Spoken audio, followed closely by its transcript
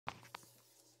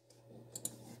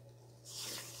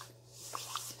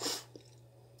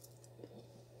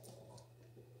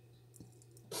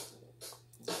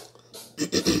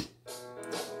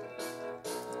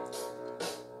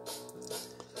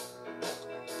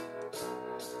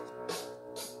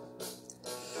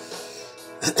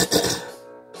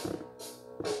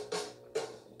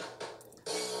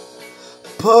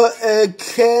Put a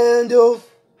candle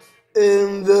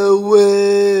in the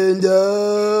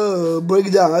window. Break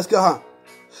it down. Let's go, huh?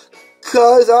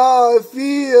 'Cause I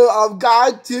feel I've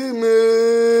got to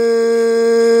move.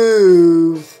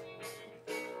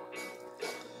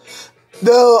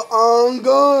 Though I'm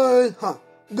going,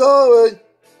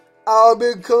 I'll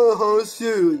be coming home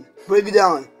soon. Break it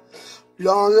down.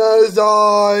 Long as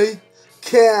I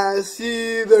can't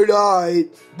see the light.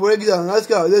 Break it down. Let's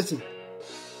go. Listen.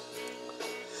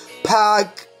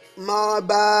 Pack my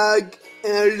bag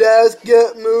and let's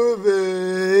get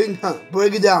moving.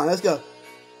 Break it down. Let's go.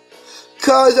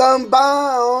 'Cause I'm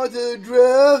bound to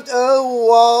drift a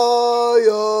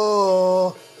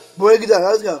while. Break it down.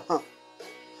 Let's go.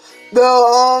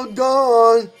 Though I'm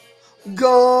gone.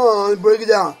 Break it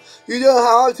down. You don't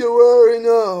have to worry,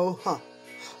 no.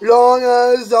 Long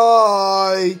as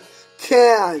I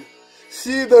can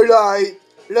see the light.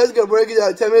 Let's go. Break it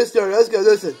down. 10-minute story. Let's go.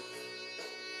 Listen.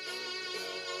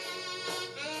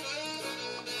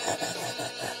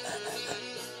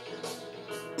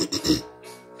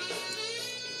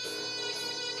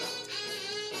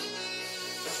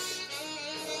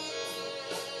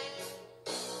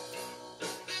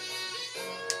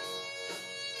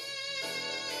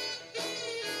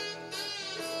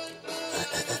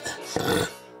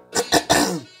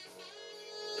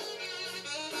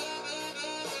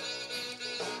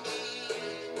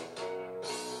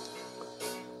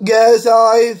 Guess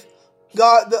I've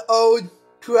got the old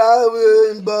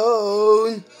traveling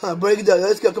bone. Break it down.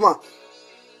 Let's go. Come on.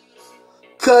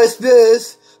 'Cause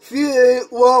this feeling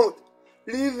won't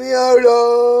leave me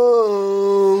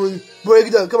alone. Break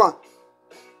it down. Come on.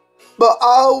 But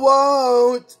I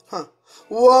won't.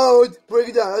 Break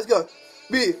it down. Let's go.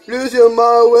 Be losing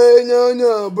my way.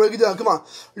 No. Break it down. Come on.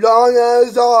 Long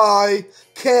as I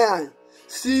can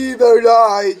see the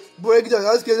light. Break it down.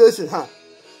 Let's go. Listen.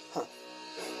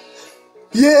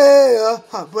 Yeah.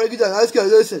 Break it down. Let's go.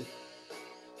 Listen.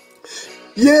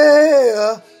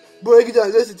 Yeah. Break it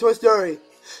down. Listen to a story.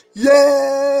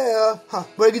 Yeah.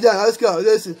 Break it down. Let's go.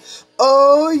 Listen.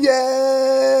 Oh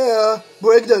yeah.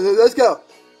 Break it down. Let's go.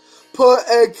 Put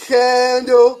a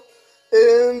candle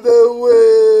in the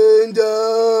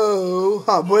window.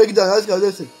 Break it down. Let's go.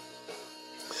 Listen.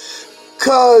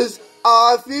 'Cause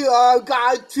I feel I've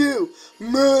got to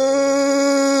move.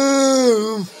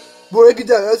 Break it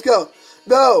down. Let's go.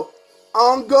 No,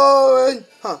 I'm going.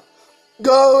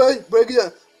 Break it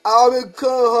down. I'll be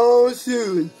coming home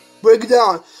soon. Break it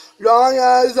down. Long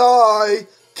as I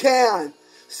can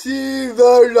see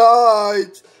the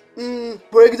light.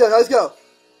 Break it down. Let's go.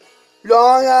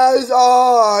 Long as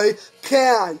I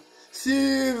can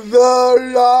see the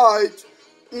light.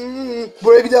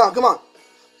 Break it down. Come on.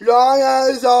 Long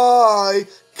as I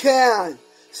can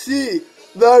see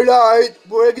the light.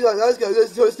 Break it down. Let's go.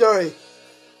 Listen to a story.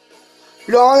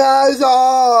 Long as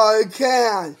I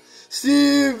can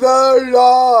see the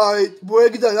light.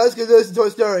 Break it down. Let's go. Listen to a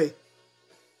story.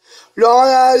 Long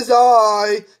as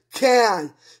I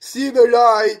can see the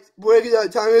light. Break it down.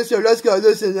 Time is here. Let's go.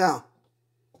 Listen now.